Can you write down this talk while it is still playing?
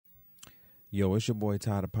Yo, it's your boy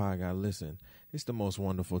Ty the Pod Guy. Listen, it's the most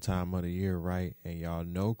wonderful time of the year, right? And y'all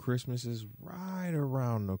know Christmas is right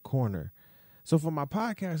around the corner. So for my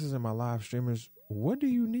podcasters and my live streamers, what do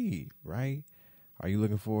you need, right? Are you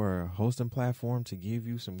looking for a hosting platform to give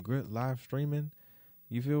you some good live streaming?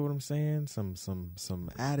 You feel what I'm saying? Some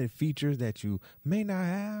added features that you may not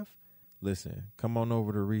have? Listen, come on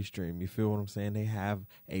over to Restream. You feel what I'm saying? They have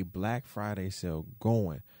a Black Friday sale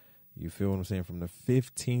going. You feel what I'm saying? From the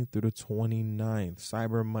 15th through the 29th,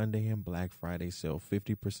 Cyber Monday and Black Friday sale,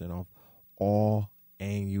 50% off all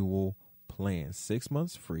annual plans. 6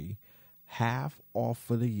 months free, half off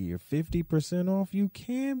for the year, 50% off. You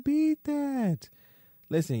can't beat that.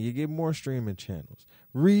 Listen, you get more streaming channels,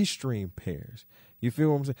 restream pairs. You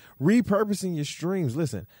feel what I'm saying? Repurposing your streams.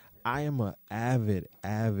 Listen, I am an avid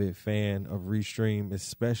fan of Restream,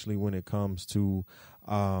 especially when it comes to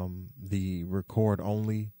the record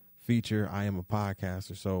only feature. I am a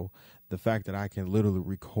podcaster, so the fact that I can literally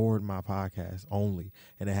record my podcast only,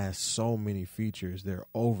 and it has so many features, their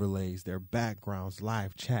overlays, their backgrounds,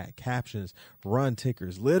 live chat, captions, run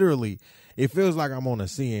tickers. Literally, it feels like I'm on a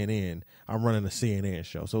CNN. I'm running a CNN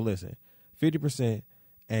show. So listen, 50%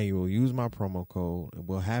 annual. Use my promo code.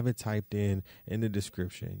 We'll have it typed in the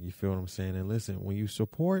description. You feel what I'm saying? And listen, when you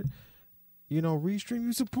support, Restream,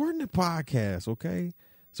 you supporting the podcast, okay?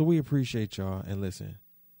 So we appreciate y'all. And listen,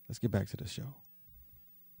 let's get back to the show.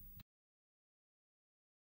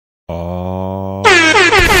 Oh.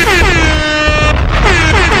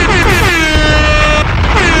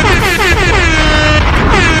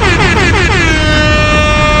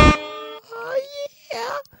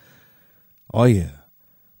 Oh, yeah.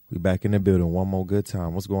 We back in the building one more good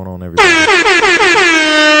time. What's going on, everybody?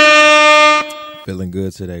 Feeling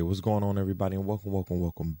good today. What's going on, everybody? And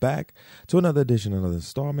welcome back to another edition, another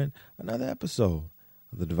installment, another episode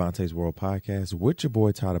of the Devontae's World Podcast with your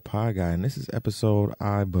boy Ty the Pod Guy. And this is episode,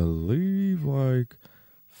 I believe, like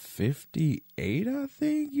 58, I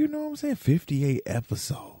think. You know what I'm saying? 58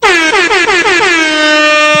 episodes.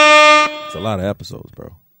 It's a lot of episodes,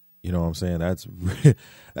 bro. You know what I'm saying? That's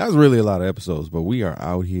really a lot of episodes. But we are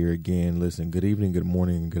out here again. Listen, good evening, good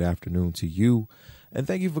morning, good afternoon to you. And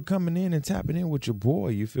thank you for coming in and tapping in with your boy.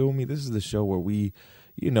 You feel me? This is the show where we,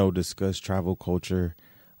 discuss travel, culture,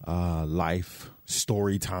 life,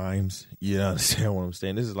 story times. You understand what I'm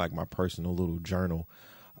saying? This is like my personal little journal.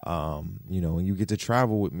 And you get to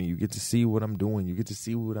travel with me. You get to see what I'm doing. You get to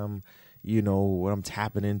see what I'm, what I'm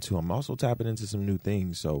tapping into. I'm also tapping into some new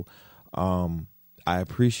things. So, I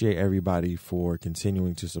appreciate everybody for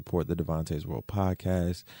continuing to support the Devontae's World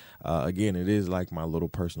Podcast. Again, it is like my little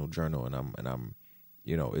personal journal, and I'm,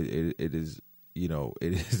 it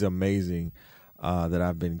is amazing that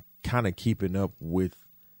I've been kind of keeping up with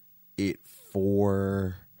it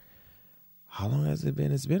for, how long has it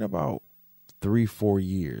been? It's been about 3-4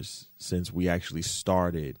 years since we actually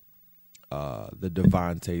started the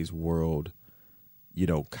Devontae's World,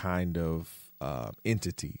 kind of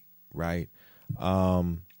entity, right? As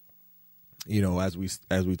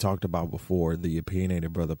we talked about before, the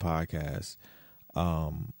Opinionated Brother podcast,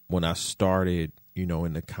 when I started,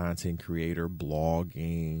 in the content creator,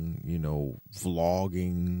 blogging,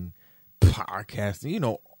 vlogging,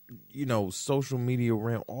 podcasting, social media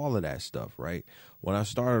realm, all of that stuff, right? When I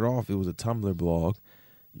started off, it was a Tumblr blog,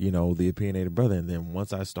 the Opinionated Brother. And then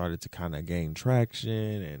once I started to kind of gain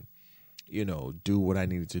traction and, do what I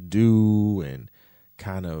needed to do and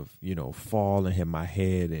kind of, fall and hit my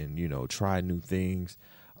head and, try new things.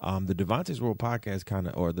 The Devontae's World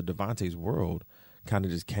podcast or the Devontae's World kind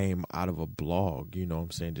of just came out of a blog,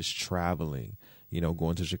 just traveling,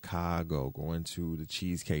 going to Chicago, going to the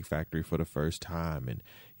Cheesecake Factory for the first time and,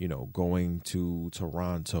 going to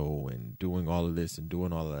Toronto and doing all of this and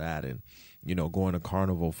doing all of that and, going to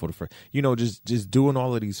Carnival for the first, just doing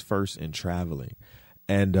all of these firsts and traveling.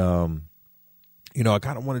 And, I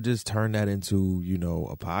kind of want to just turn that into,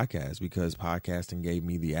 a podcast because podcasting gave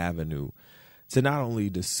me the avenue to not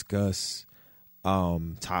only discuss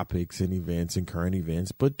topics and events and current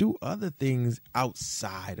events, but do other things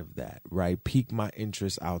outside of that, right? Pique my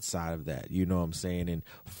interest outside of that, you know what I'm saying? And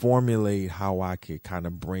formulate how I could kind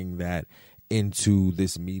of bring that into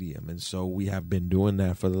this medium. And so we have been doing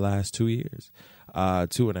that for the last 2 years,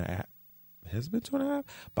 2.5. Has it been 2.5?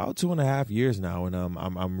 About 2.5 years now. And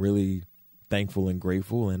I'm really thankful and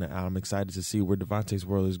grateful, and I'm excited to see where Devontae's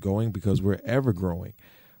World is going because we're ever growing,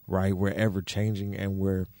 right? We're ever changing, and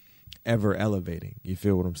we're, ever elevating. You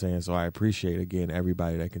feel what I'm saying? So I appreciate, again,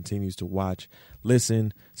 everybody that continues to watch,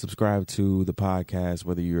 listen, subscribe to the podcast,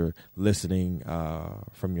 whether you're listening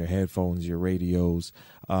from your headphones, your radios,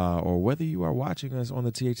 or whether you are watching us on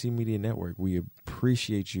the THC Media Network. We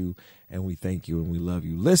appreciate you, and we thank you, and we love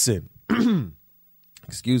you. Listen,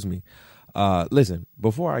 excuse me. Listen,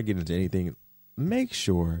 before I get into anything, make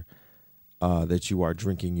sure that you are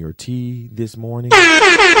drinking your tea this morning.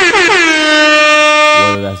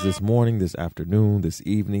 Whether that's this morning, this afternoon, this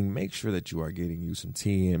evening, make sure that you are getting you some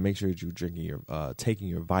tea, and make sure that you're drinking your, taking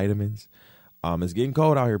your vitamins. It's getting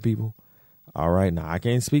cold out here, people. All right. Now, I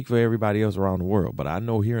can't speak for everybody else around the world, but I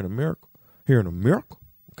know here in America,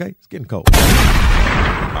 okay, it's getting cold. All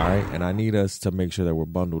right. And I need us to make sure that we're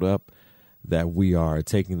bundled up, that we are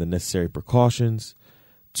taking the necessary precautions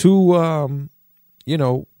to,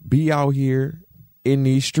 be out here in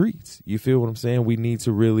these streets. You feel what I'm saying? We need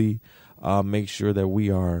to really make sure that we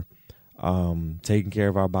are taking care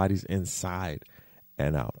of our bodies inside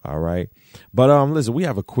and out. All right. But listen, we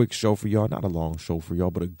have a quick show for y'all, not a long show for y'all,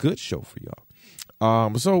 but a good show for y'all.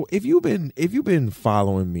 So if you've been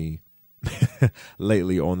following me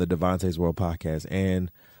lately on the Devontae's World podcast and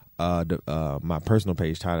my personal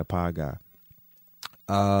page, Tyler Pod Guy,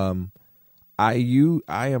 I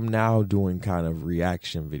am now doing kind of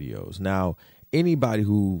reaction videos. Now, anybody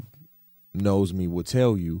who knows me will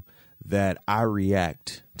tell you that I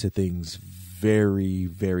react to things very,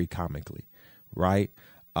 very comically, right?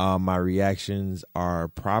 My reactions are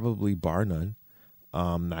probably bar none.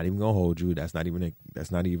 Not even gonna hold you. That's not even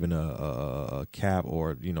a cap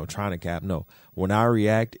or trying to cap. No, when I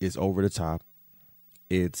react, it's over the top.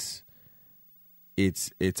 It's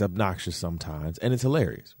obnoxious sometimes, and it's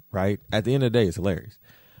hilarious, right? At the end of the day, it's hilarious.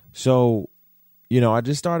 So, I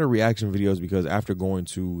just started reaction videos because after going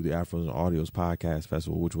to the Afros and Audios podcast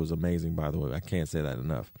festival, which was amazing, by the way, I can't say that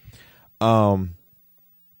enough.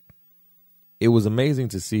 It was amazing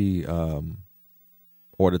to see,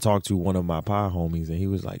 or to talk to one of my pod homies, and he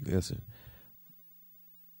was like, listen,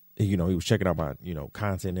 he was checking out my,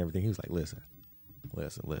 content and everything. He was like, listen,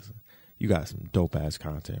 you got some dope ass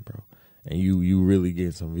content, bro. And you really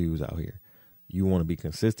get some views out here. You want to be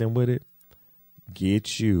consistent with it?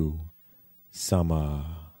 Get you some,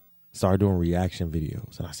 start doing reaction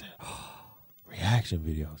videos. And I said, reaction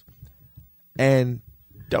videos. And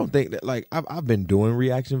don't think that, like, I've been doing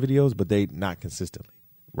reaction videos, but they not consistently,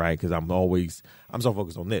 right? Because I'm so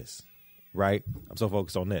focused on this, right? I'm so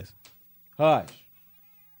focused on this. Hush.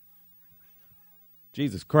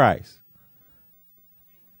 Jesus Christ.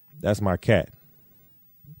 That's my cat.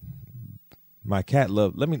 My cat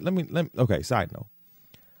okay, side note.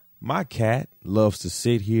 My cat loves to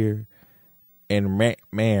sit here and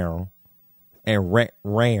meow and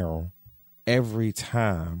round every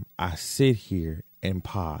time I sit here and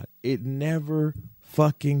pod. It never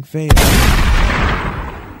fucking fails.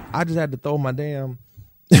 I just had to throw my damn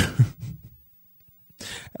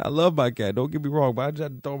I love my cat, don't get me wrong, but I just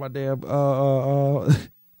had to throw my damn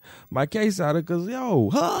my case out of because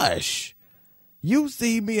hush. You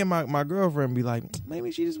see me and my girlfriend be like, maybe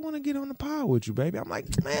she just want to get on the pod with you, baby. I'm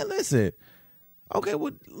like, man, listen. Okay,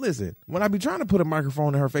 well, listen. When I be trying to put a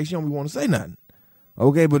microphone in her face, she don't be want to say nothing.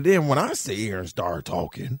 Okay, but then when I sit here and start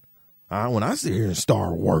talking, when I sit here and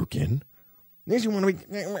start working, then she want to be,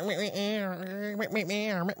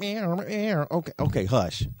 okay,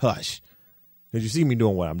 hush. Did you see me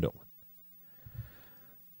doing what I'm doing?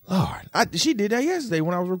 Lord, she did that yesterday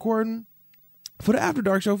when I was recording for the After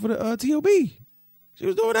Dark show for the TOB. She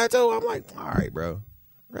was doing that too. I'm like, all right, bro,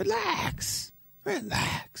 relax.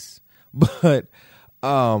 But,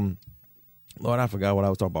 Lord, I forgot what I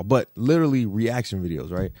was talking about. But literally reaction videos,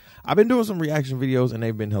 right? I've been doing some reaction videos and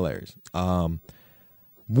they've been hilarious.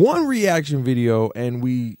 One reaction video, and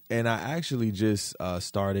I actually just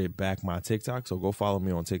started back my TikTok. So go follow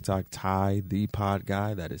me on TikTok, Ty the Pod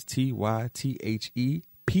Guy. That is TYTHEPODGUY.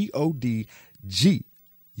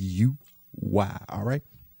 All right.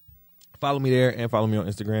 Follow me there and follow me on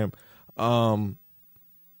Instagram.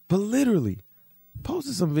 But literally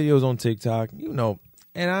posted some videos on TikTok,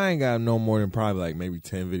 and I ain't got no more than probably like maybe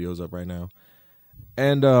 10 videos up right now.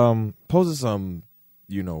 And posted some,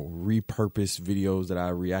 repurposed videos that I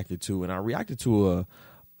reacted to. And I reacted to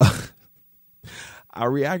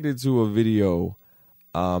a video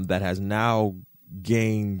that has now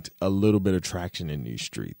gained a little bit of traction in these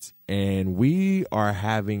streets. And we are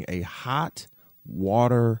having a hot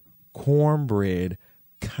water cornbread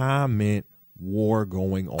comment war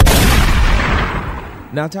going on.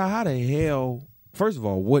 Now, Ty, how the hell, first of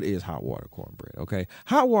all, what is hot water cornbread? Okay,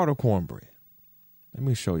 hot water cornbread. Let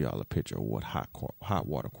me show y'all a picture of what hot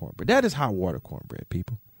water cornbread. That is hot water cornbread,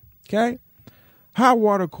 people. Okay. Hot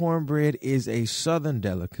water cornbread is a Southern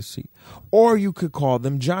delicacy, or you could call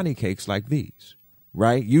them Johnny cakes like these,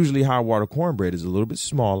 right? Usually hot water cornbread is a little bit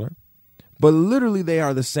smaller, but literally they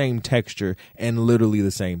are the same texture and literally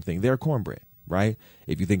the same thing. They're cornbread, right?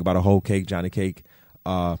 If you think about a whole cake, Johnny cake,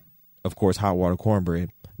 of course, hot water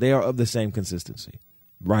cornbread, they are of the same consistency,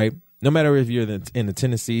 right? No matter if you're in the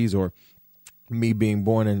Tennessees or me being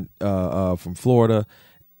born in from Florida,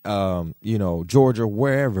 Georgia,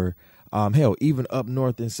 wherever. Hell, even up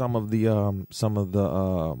north in some of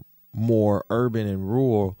the more urban and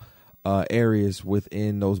rural areas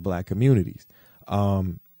within those black communities.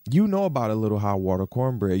 You know about a little hot water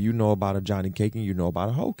cornbread, you know about a Johnny cake, and you know about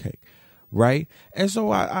a whole cake, right? And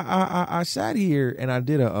so I sat here and I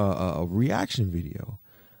did a reaction video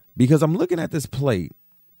because I'm looking at this plate,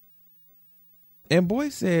 and boy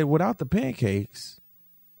said, without the pancakes,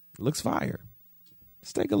 looks fire.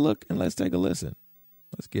 Let's take a look and let's take a listen.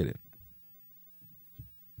 Let's get it.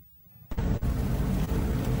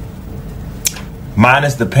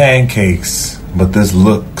 Minus the pancakes, but this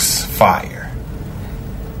looks fire.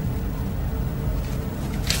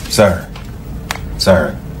 Sir,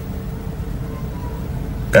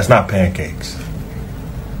 that's not pancakes.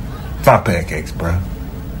 It's not pancakes, bro.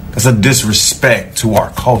 That's a disrespect to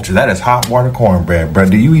our culture. That is hot water cornbread, bro.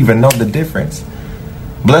 Do you even know the difference?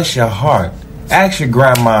 Bless your heart. Ask your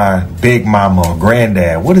grandma, big mama, or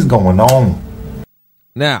granddad, what is going on?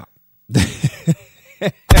 Now,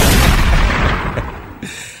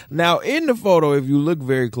 now in the photo, if you look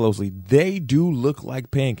very closely, they do look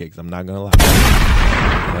like pancakes. I'm not gonna lie.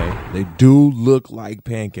 Okay, they do look like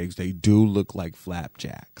pancakes. They do look like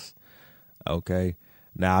flapjacks. Okay.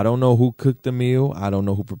 Now I don't know who cooked the meal. I don't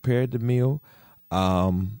know who prepared the meal.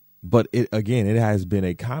 But it has been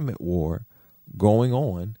a comment war going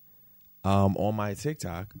on my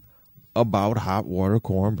TikTok about hot water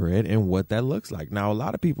cornbread and what that looks like. Now, a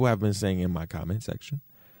lot of people have been saying in my comment section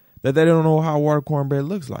that they don't know how water cornbread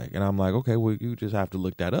looks like. And I'm like, okay, well, you just have to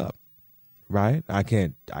look that up, right? I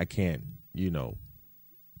can't,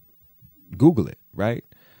 Google it, right?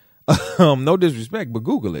 No disrespect, but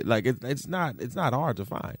Google it. Like it's not hard to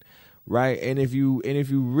find, right? And if you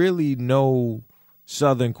really know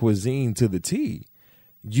Southern cuisine to the T,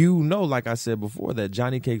 you know, like I said before, that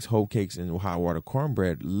Johnny cakes, whole cakes, and hot water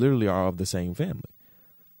cornbread literally are of the same family,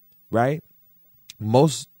 right?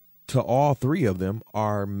 Most to all three of them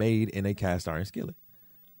are made in a cast iron skillet.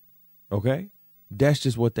 Okay, that's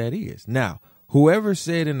just what that is. Now, whoever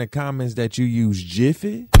said in the comments that you use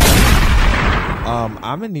Jiffy, I'm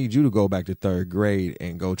gonna need you to go back to third grade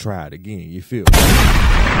and go try it again. You feel me?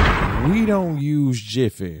 We don't use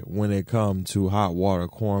Jiffy when it comes to hot water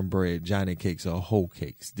cornbread, Johnny cakes, or whole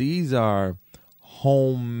cakes. These are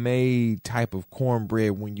homemade type of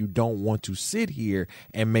cornbread when you don't want to sit here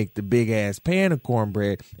and make the big ass pan of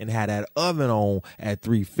cornbread and have that oven on at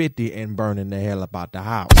 350 and burning the hell up out the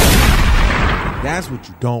house. That's what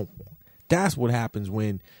you don't want. That's what happens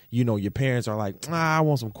when, your parents are like, I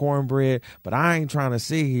want some cornbread, but I ain't trying to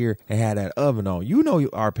sit here and have that oven on.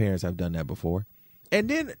 Our parents have done that before. And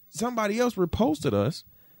then somebody else reposted us.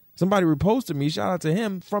 Somebody reposted me, shout out to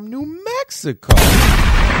him, from New Mexico.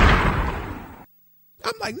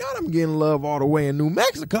 I'm like, not I'm getting love all the way in New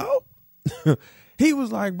Mexico. He was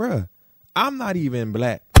like, bruh, I'm not even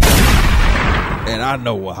black. And I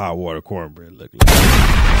know what hot water cornbread look like. So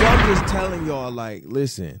I'm just telling y'all, like,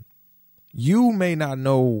 listen. You may not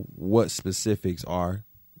know what specifics are,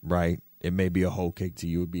 right? It may be a whole cake to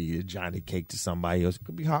you. It would be a Johnny cake to somebody else. It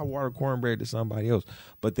could be hot water cornbread to somebody else.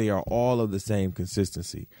 But they are all of the same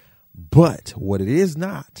consistency. But what it is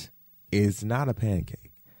not a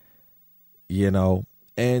pancake.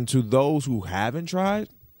 And to those who haven't tried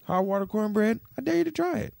hot water cornbread, I dare you to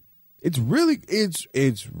try it. It's really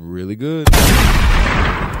good.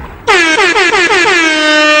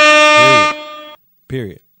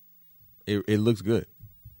 Period. It looks good.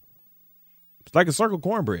 It's like a circle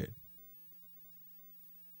cornbread.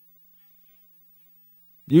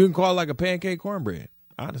 You can call it like a pancake cornbread,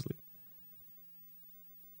 honestly.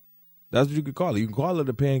 That's what you could call it. You can call it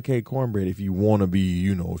a pancake cornbread if you want to be,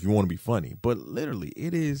 if you want to be funny. But literally,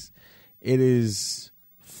 it is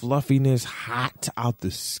fluffiness, hot out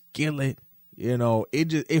the skillet. It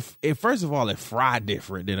just first of all, it fried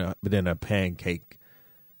different than a pancake.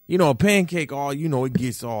 A pancake, it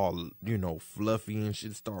gets all, fluffy and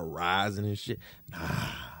shit, start rising and shit. Nah.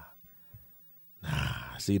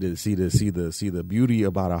 See the beauty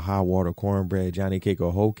about a hot water cornbread, Johnny cake,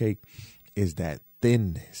 or whole cake is that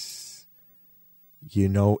thinness.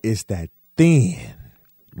 It's that thin,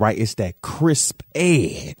 right? It's that crisp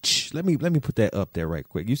edge. Let me put that up there right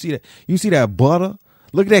quick. You see that butter?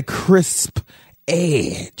 Look at that crisp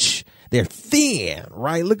edge. They're thin,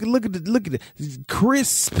 right? Look at the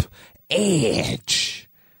crisp edge.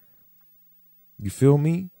 You feel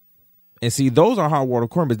me? And see, those are hot water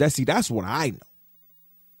cornbread. That's what I know.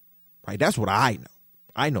 Right? That's what I know.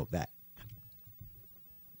 I know that.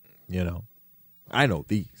 You know, I know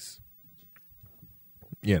these.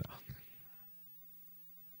 You know.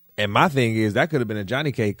 And my thing is, that could have been a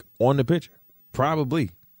Johnny cake on the picture. Probably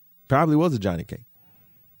was a Johnny cake.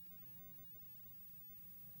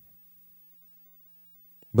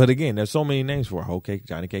 But again, there's so many names for it. Whole cake,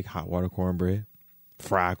 Johnny cake, hot water cornbread,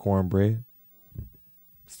 fried cornbread.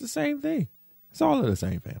 It's the same thing. It's all of the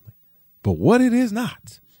same family. But what it is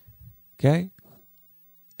not, okay,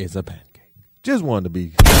 is a pancake. Just wanted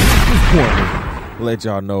to let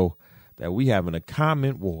y'all know that we having a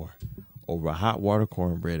comment war over hot water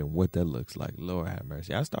cornbread and what that looks like. Lord have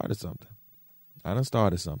mercy. I started something.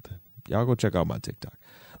 Y'all go check out my TikTok.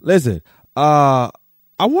 Listen, I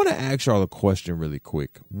want to ask y'all a question really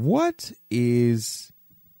quick. What is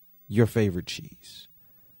your favorite cheese?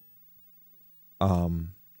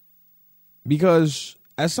 Because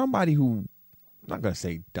as somebody who, I'm not going to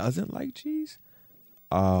say doesn't like cheese,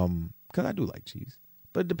 because I do like cheese,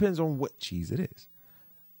 but it depends on what cheese it is.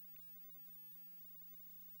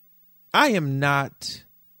 I am not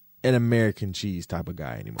an American cheese type of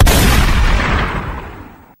guy anymore.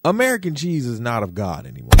 American cheese is not of God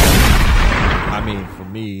anymore. I mean, for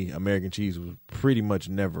me, American cheese was pretty much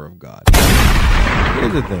never of God.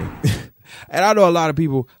 Here's the thing. And I know a lot of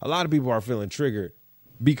people are feeling triggered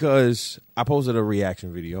because I posted a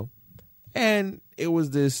reaction video and it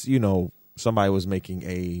was this, somebody was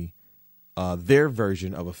making their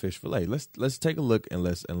version of a fish fillet. Let's take a look and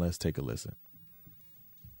let's take a listen.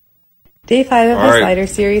 Day 5 of the slider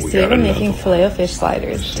series, today we're making Filet-O-Fish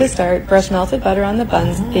sliders. To start, brush melted butter on the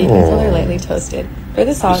buns, bake until they're lightly toasted. For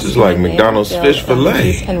the sauce, this is like McDonald's fish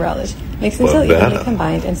fillet. And relish. Mix until evenly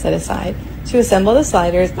combined and set aside. To assemble the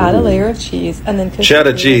sliders, add a layer of cheese and then cook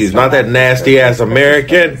cheddar cheese, not that nasty ass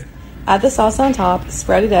American. Add the sauce on top,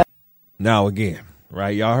 spread it out. Now again,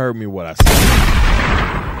 right? Y'all heard me what I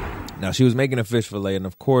said. Now she was making a fish fillet, and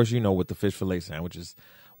of course, with the fish fillet sandwiches,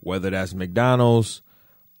 whether that's McDonald's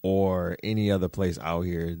or any other place out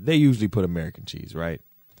here, they usually put American cheese, right?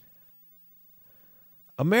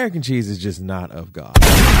 American cheese is just not of God.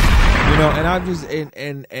 And I just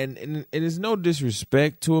and it's no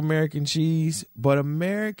disrespect to American cheese, but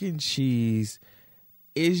American cheese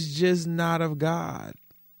is just not of God.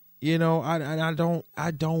 I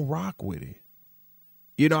don't rock with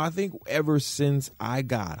it. I think ever since I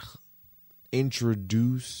got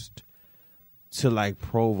introduced to like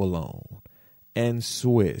provolone and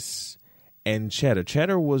Swiss and cheddar.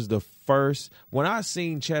 Cheddar was the first. When I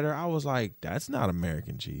seen cheddar, I was like, that's not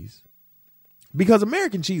American cheese. Because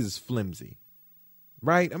American cheese is flimsy,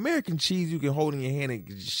 right? American cheese you can hold in your hand and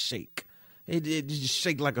just shake. It just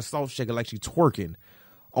shake like a salt shaker, like she's twerking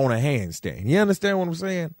on a handstand. You understand what I'm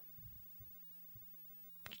saying?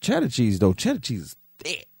 Cheddar cheese, though. Cheddar cheese is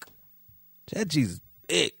thick. Cheddar cheese is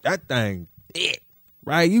thick. That thing thick.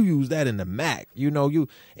 Right, you use that in the Mac.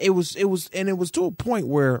 It was to a point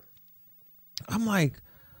where I'm like,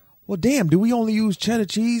 well, damn, do we only use cheddar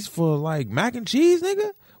cheese for like mac and cheese,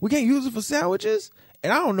 nigga? We can't use it for sandwiches?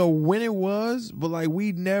 And I don't know when it was, but like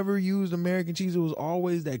we never used American cheese. It was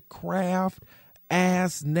always that Kraft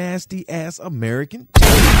ass, nasty ass American cheese.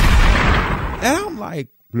 And I'm like,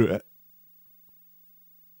 bleh.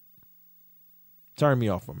 Turn me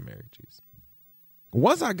off from American cheese.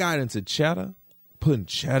 Once I got into cheddar, putting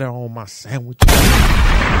cheddar on my sandwiches,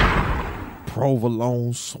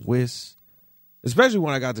 provolone, Swiss, especially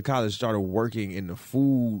when I got to college, started working in the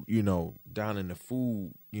food, down in the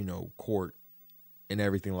food, court and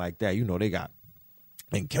everything like that. They got,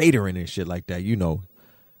 and catering and shit like that,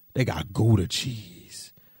 they got Gouda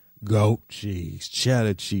cheese, goat cheese,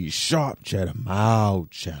 cheddar cheese, sharp cheddar,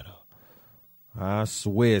 mild cheddar,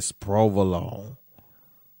 Swiss, provolone.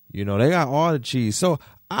 They got all the cheese. So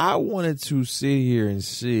I wanted to sit here and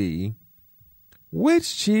see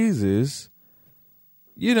which cheeses,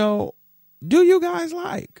 do you guys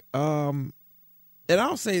like? And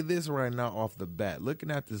I'll say this right now off the bat.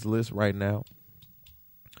 Looking at this list right now,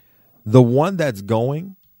 the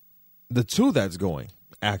two that's going,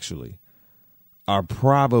 actually, are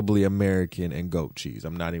probably American and goat cheese.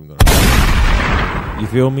 I'm not even going to. You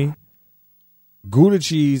feel me? Gouda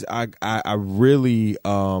cheese, I really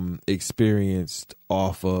experienced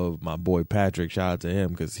off of my boy Patrick. Shout out to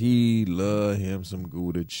him because he love him some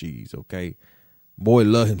Gouda cheese. Okay, boy,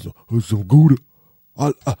 love him some Gouda.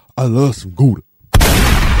 I love some Gouda.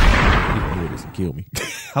 this and kill me.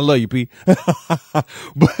 I love you, P. But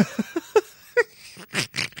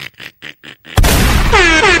he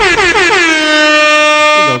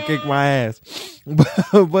gonna kick my ass.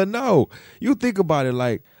 But no, you think about it,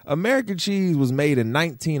 like American cheese was made in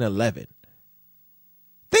 1911.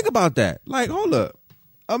 Think about that. Like, hold up.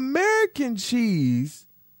 American cheese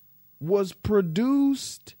was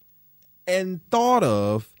produced and thought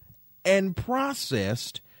of and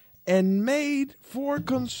processed and made for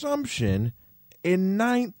consumption in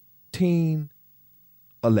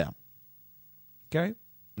 1911. Okay?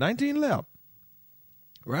 1911.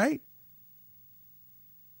 Right?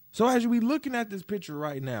 So as we looking at this picture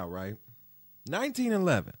right now, right?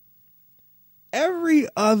 1911. Every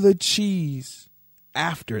other cheese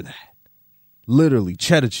after that, literally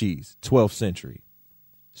cheddar cheese, 12th century.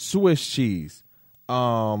 Swiss cheese,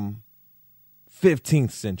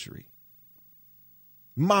 15th century.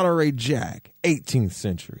 Monterey Jack, 18th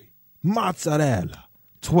century. Mozzarella,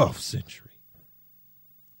 12th century.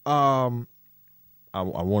 I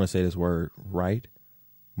want to say this word right.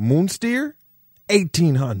 Munster,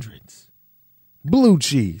 1800s. Blue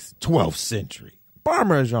cheese, 12th century.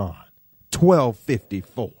 Parmesan,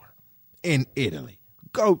 1254 in Italy.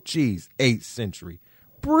 Goat cheese, 8th century.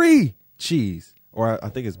 Brie cheese, or I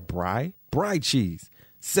think it's Brie cheese,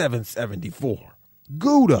 774.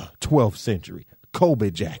 Gouda, 12th century.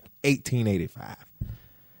 Colby Jack, 1885.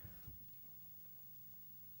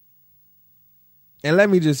 And let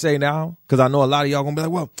me just say now, because I know a lot of y'all gonna be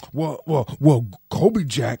like, well, Colby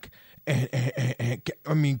Jack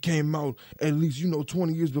and came out at least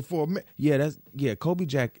 20 years before. Colby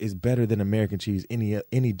Jack is better than American cheese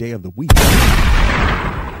any day of the week.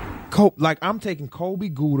 I'm taking Colby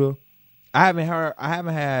Gouda. I haven't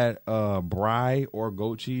had Brie or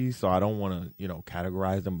goat cheese, so I don't want to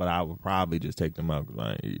categorize them, but I would probably just take them out because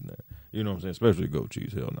I ain't eating that. You know what I'm saying? Especially goat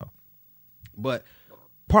cheese, hell no. But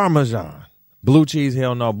Parmesan, blue cheese,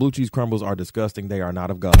 hell no. Blue cheese crumbles are disgusting. They are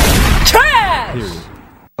not of God. Trash. Period.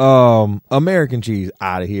 American cheese,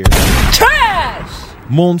 out of here. Trash.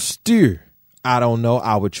 Monster, I don't know.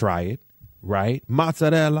 I would try it. Right?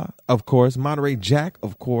 Mozzarella, of course. Monterey Jack,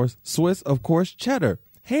 of course. Swiss, of course. Cheddar,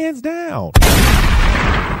 hands down.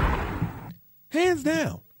 Hands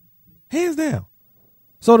down. Hands down.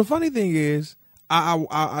 So the funny thing is,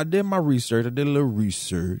 I did my research. I did a little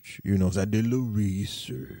research. I did a little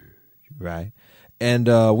research. Right? And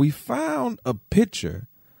we found a picture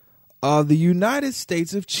of the United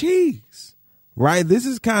States of cheese. Right? This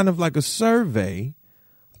is kind of like a survey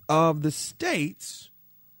of the states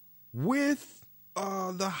with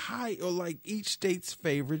the height, or like each state's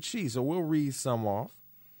favorite cheese. So we'll read some off.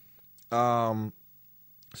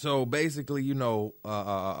 So basically, we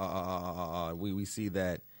see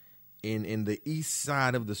that in the east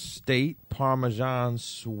side of the state, Parmesan,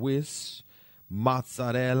 Swiss,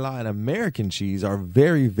 mozzarella, and American cheese are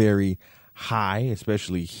very, very high,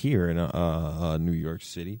 especially here in New York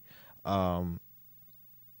City. Let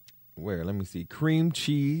me see. Cream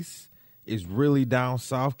cheese is really down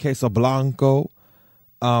south. Queso Blanco,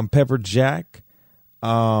 pepper jack,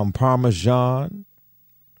 Parmesan.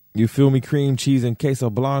 You feel me? Cream cheese and queso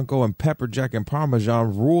blanco and pepper jack and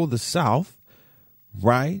Parmesan rule the South,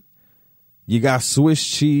 right? You got Swiss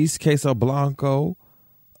cheese, queso blanco.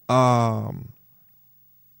 I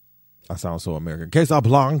sound so American. Queso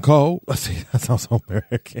blanco. Let's see. That sounds so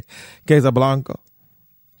American. Queso blanco.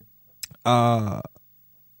 Velveeta,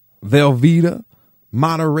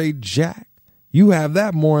 Monterey Jack. You have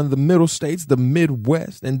that more in the middle states, the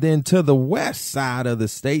Midwest, and then to the west side of the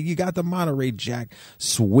state, you got the Monterey Jack,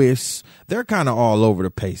 Swiss. They're kind of all over the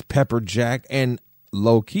place. Pepper Jack, and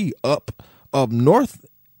low key up north,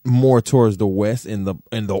 more towards the west in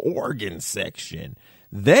the Oregon section.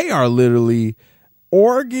 They are literally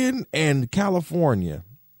Oregon and California.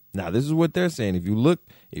 Now, this is what they're saying. If you look,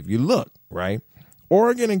 right,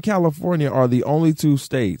 Oregon and California are the only two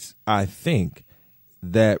states, I think,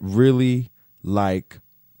 that really like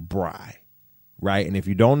Brie, right? And if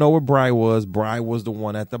you don't know what Brie was the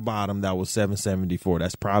one at the bottom that was 774.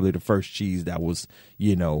 That's probably the first cheese that was,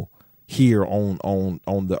 here on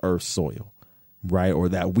the earth's soil, right? Or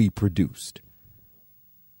that we produced,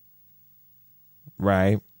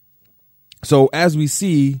 right? So as we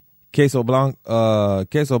see, queso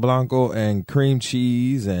blanco and cream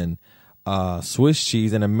cheese and Swiss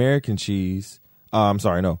cheese and American cheese.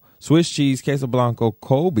 Swiss cheese, queso blanco,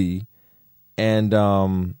 Colby, and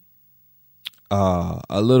a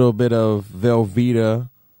little bit of Velveeta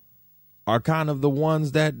are kind of the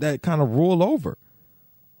ones that kind of rule over,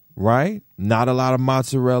 right? Not a lot of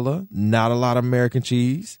mozzarella, not a lot of American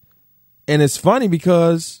cheese. And it's funny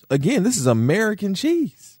because, again, this is American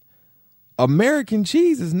cheese. American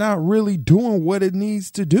cheese is not really doing what it needs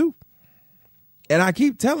to do. And I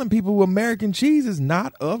keep telling people American cheese is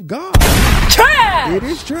not of God. Trash! It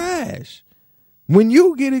is trash. When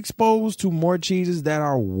you get exposed to more cheeses that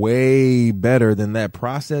are way better than that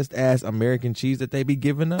processed ass American cheese that they be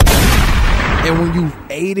giving us, and when you've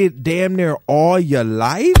ate it damn near all your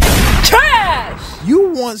life, Trash! you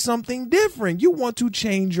want something different. You want to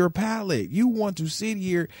change your palate. You want to sit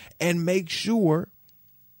here and make sure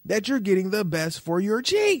that you're getting the best for your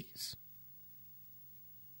cheese.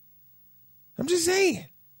 I'm just saying,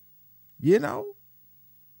 you know,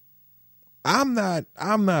 I'm not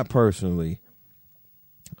personally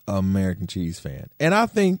an American cheese fan. And I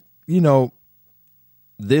think, you know,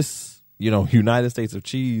 this, you know, United States of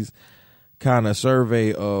Cheese kind of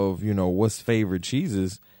survey of, you know, what's favorite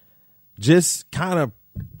cheeses just kind of,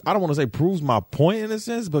 I don't want to say proves my point in a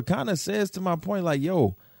sense, but kind of says to my point, like,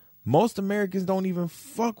 yo, most Americans don't even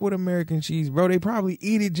fuck with American cheese, bro. They probably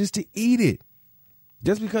eat it just to eat it.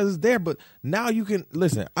 Just because it's there. But now you can,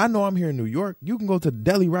 listen, I know I'm here in New York. You can go to the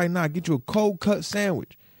deli right now, get you a cold cut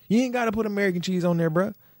sandwich. You ain't got to put American cheese on there,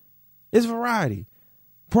 bro. It's variety.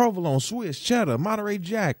 Provolone, Swiss, cheddar, Monterey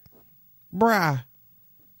Jack, Brie,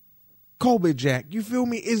 Colby Jack. You feel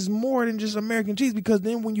me? It's more than just American cheese, because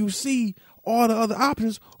then when you see all the other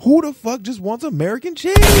options, who the fuck just wants American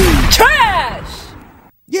cheese? Trash!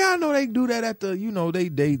 Yeah, I know they do that at the, you know, they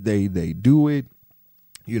do it,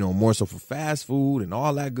 you know, more so for fast food and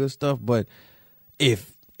all that good stuff. But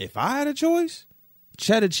if I had a choice,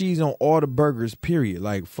 cheddar cheese on all the burgers, period.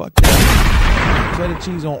 Like, fuck that. Cheddar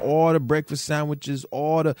cheese on all the breakfast sandwiches,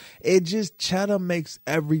 cheddar makes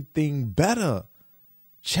everything better.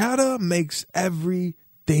 Cheddar makes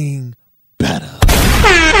everything better.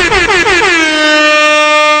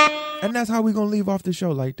 And that's how we're going to leave off the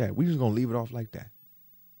show, like that. We just going to leave it off like that.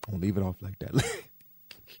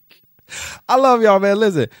 I love y'all, man.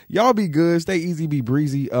 Listen, y'all be good. Stay easy, be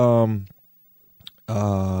breezy. What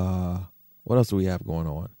else do we have going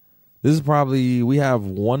on? This is probably, we have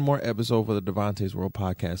one more episode for the Devontae's World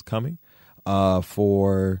podcast coming.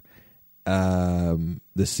 For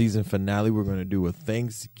the season finale, we're going to do a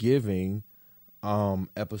Thanksgiving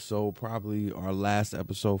episode, probably our last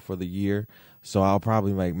episode for the year. So I'll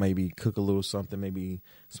probably maybe cook a little something, maybe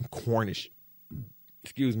some Cornish,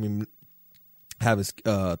 have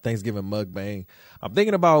a Thanksgiving mukbang. I'm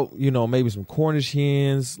thinking about, you know, maybe some Cornish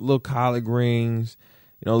hens, little collard greens,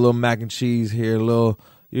 you know, a little mac and cheese here, a little,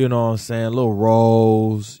 you know what I'm saying, little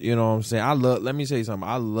rolls, you know what I'm saying. Let me say something.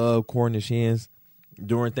 I love Cornish hens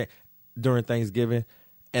during Thanksgiving.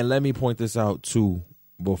 And let me point this out too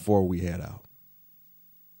before we head out.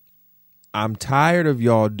 I'm tired of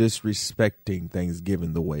y'all disrespecting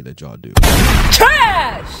Thanksgiving the way that y'all do.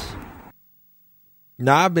 Trash!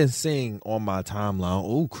 Now, I've been seeing on my timeline,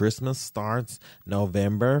 oh, Christmas starts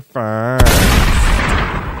November 1st.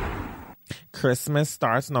 Christmas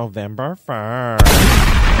starts November 1st.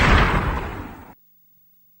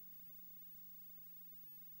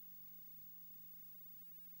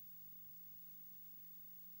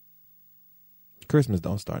 Christmas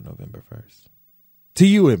don't start November 1st. To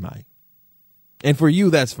you, it might. And for you,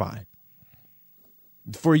 that's fine.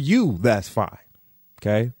 For you, that's fine.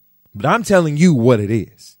 Okay? But I'm telling you what it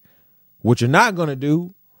is. What you're not going to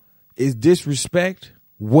do is disrespect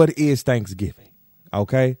what is Thanksgiving.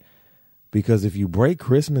 Okay? Because if you break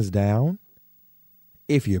Christmas down,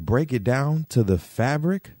 if you break it down to the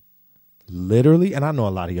fabric, literally, and I know a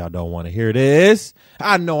lot of y'all don't want to hear this.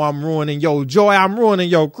 I know I'm ruining your joy. I'm ruining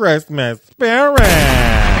your Christmas spirit.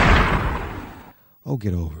 Oh,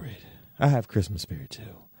 get over it. I have Christmas spirit too.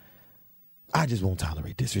 I just won't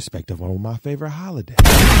tolerate disrespect of one of my favorite holidays.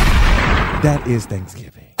 That is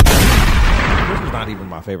Thanksgiving. Christmas is not even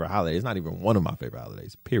my favorite holiday. It's not even one of my favorite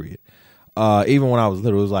holidays, period. Even when I was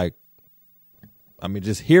little, it was like, I mean,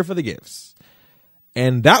 just here for the gifts.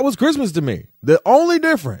 And that was Christmas to me. The only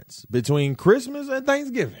difference between Christmas and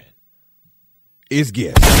Thanksgiving is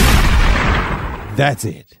gifts. That's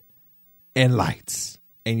it. And lights.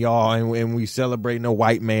 And y'all, and we celebrating a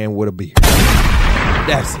white man with a beard.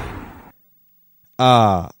 That's it.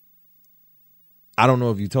 I don't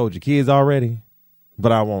know if you told your kids already,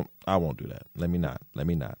 but I won't do that. Let me not.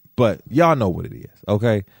 But y'all know what it is,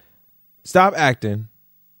 okay? Stop acting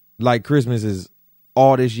like Christmas is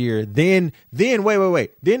all this year. Then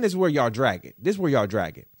wait. Then this is where y'all drag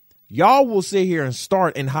it. Y'all will sit here and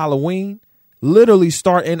start in Halloween, literally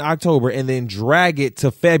start in October, and then drag it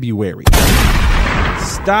to February.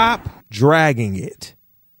 Stop dragging it.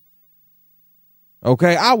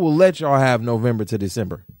 Okay, I will let y'all have November to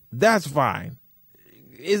December. That's fine.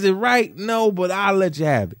 Is it right? No, but I'll let you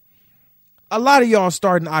have it. A lot of y'all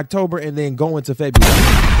start in October and then go into February.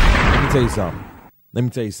 Let me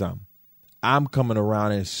tell you something. I'm coming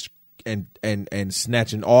around and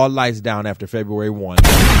snatching all lights down after February 1.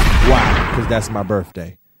 Why? Because that's my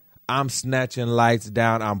birthday. I'm snatching lights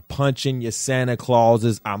down. I'm punching your Santa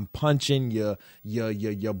Clauses. I'm punching your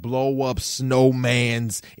blow up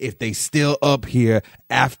snowmans if they still up here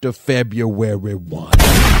after February 1.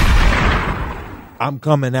 I'm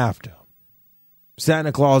coming after.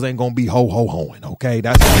 Santa Claus ain't gonna be ho-ho-hoing, okay?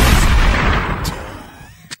 That's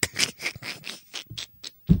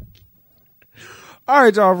all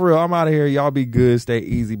right, y'all, for real. I'm out of here. Y'all be good. Stay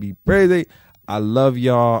easy. Be crazy. I love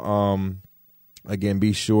y'all. Again,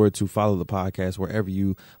 be sure to follow the podcast wherever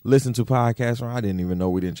you listen to podcasts. I didn't even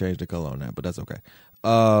know we didn't change the color on that, but that's okay.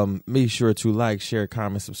 Be sure to like, share,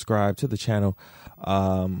 comment, subscribe to the channel.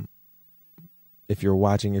 If you're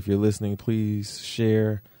watching, if you're listening, please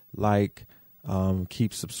share, like,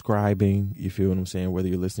 keep subscribing. You feel what I'm saying? Whether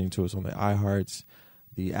you're listening to us on the iHearts,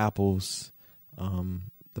 the Apples,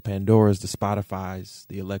 the Pandoras, the Spotifys,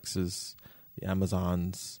 the Alexas, the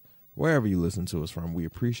Amazons, wherever you listen to us from. We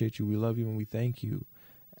appreciate you, we love you, and we thank you.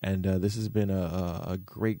 And this has been a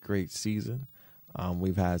great season.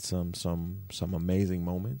 We've had some amazing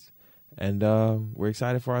moments, and we're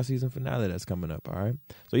excited for our season finale that's coming up. All right,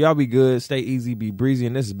 so y'all be good, stay easy, be breezy,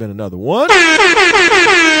 and this has been another one.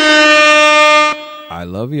 I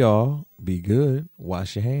love y'all. Be good.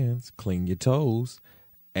 Wash your hands, clean your toes,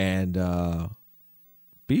 and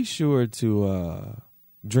be sure to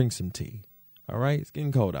drink some tea. All right? It's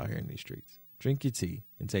getting cold out here in these streets. Drink your tea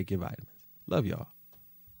and take your vitamins. Love y'all.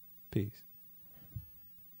 Peace.